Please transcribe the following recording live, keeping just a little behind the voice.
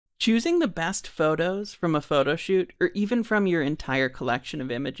Choosing the best photos from a photo shoot or even from your entire collection of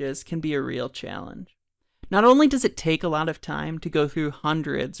images can be a real challenge. Not only does it take a lot of time to go through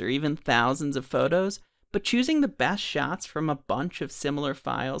hundreds or even thousands of photos, but choosing the best shots from a bunch of similar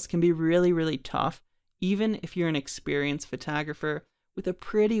files can be really tough, even if you're an experienced photographer with a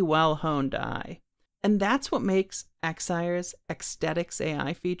pretty well-honed eye. And that's what makes Excire's Aesthetics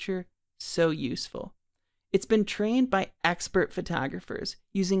AI feature so useful. It's been trained by expert photographers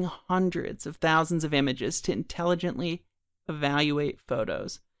using hundreds of thousands of images to intelligently evaluate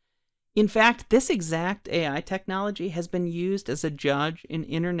photos. In fact, this exact AI technology has been used as a judge in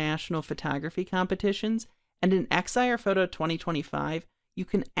international photography competitions, and in Excire Foto 2025, you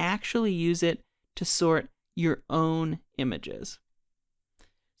can actually use it to sort your own images.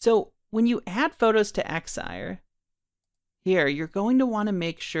 So when you add photos to Excire, here you're going to want to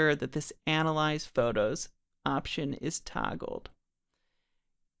make sure that this Analyze Photos option is toggled.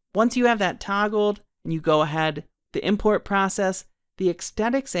 Once you have that toggled and you go ahead, the import process, the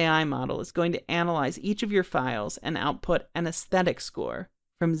Aesthetics AI model is going to analyze each of your files and output an aesthetic score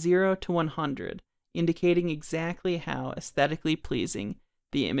from 0 to 100, indicating exactly how aesthetically pleasing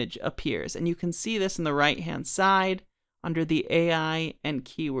the image appears. And you can see this in the right-hand side under the AI and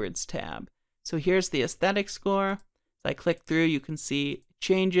Keywords tab. So here's the aesthetic score. As I click through, you can see it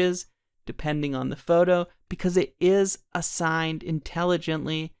changes depending on the photo because it is assigned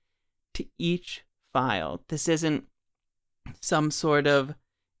intelligently to each file. This isn't some sort of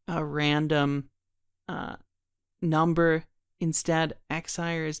a random number. Instead,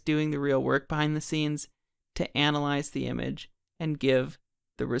 Excire is doing the real work behind the scenes to analyze the image and give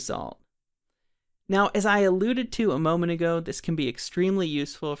the result. Now, as I alluded to a moment ago, this can be extremely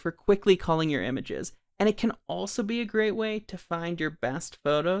useful for quickly culling your images, and it can also be a great way to find your best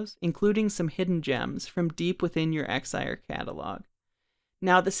photos, including some hidden gems from deep within your Excire catalog.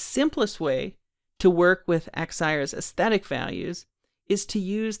 Now, the simplest way to work with Excire's aesthetic values is to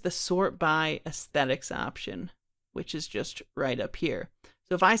use the Sort by Aesthetics option, which is just right up here.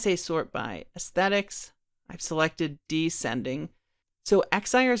 So if I say Sort by Aesthetics, I've selected Descending. So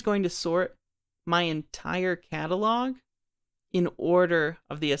Excire is going to sort my entire catalog in order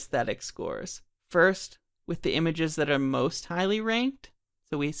of the aesthetic scores. First, with the images that are most highly ranked.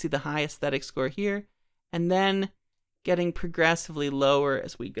 So we see the high aesthetic score here, and then getting progressively lower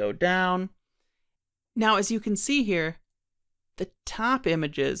as we go down. Now, as you can see here, the top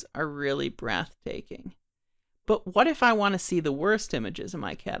images are really breathtaking. But what if I want to see the worst images in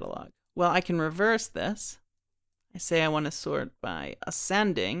my catalog? Well, I can reverse this. I say I want to sort by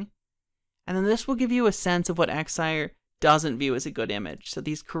ascending, and then this will give you a sense of what Excire doesn't view as a good image. So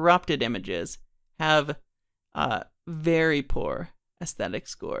these corrupted images have very poor aesthetic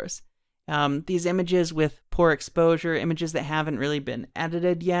scores. These images with poor exposure, images that haven't really been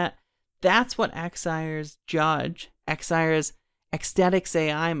edited yet, that's what Exire's judge, Exire's Aesthetics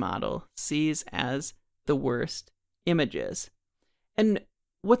AI model sees as the worst images. And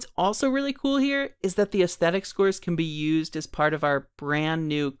what's also really cool here is that the aesthetic scores can be used as part of our brand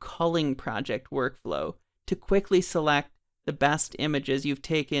new culling project workflow to quickly select the best images you've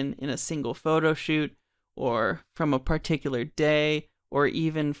taken in a single photo shoot or from a particular day or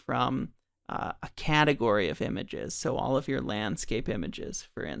even from a category of images. So all of your landscape images,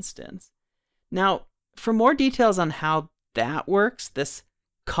 for instance. Now, for more details on how that works, this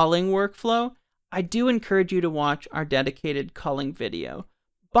culling workflow, I do encourage you to watch our dedicated culling video.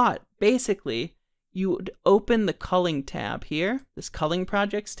 But basically, you would open the culling tab here, this culling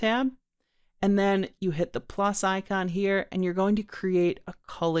projects tab, and then you hit the plus icon here, and you're going to create a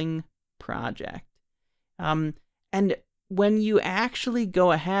culling project. And when you actually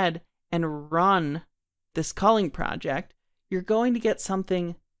go ahead and run this culling project, you're going to get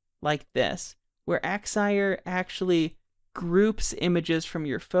something like this, where Excire actually groups images from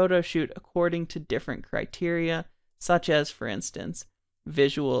your photo shoot according to different criteria, such as, for instance,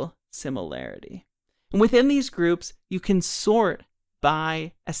 visual similarity. And within these groups, you can sort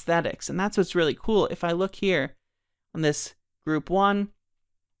by aesthetics. And that's what's really cool. If I look here on this group 1,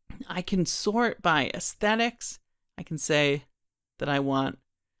 I can sort by aesthetics. I can say that I want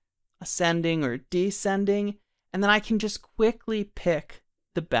ascending or descending, and then I can just quickly pick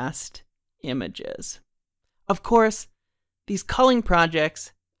the best images. Of course, these culling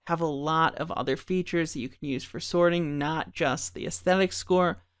projects have a lot of other features that you can use for sorting, not just the aesthetic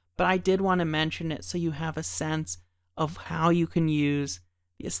score, but I did want to mention it so you have a sense of how you can use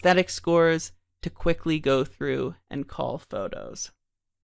the aesthetic scores to quickly go through and cull photos.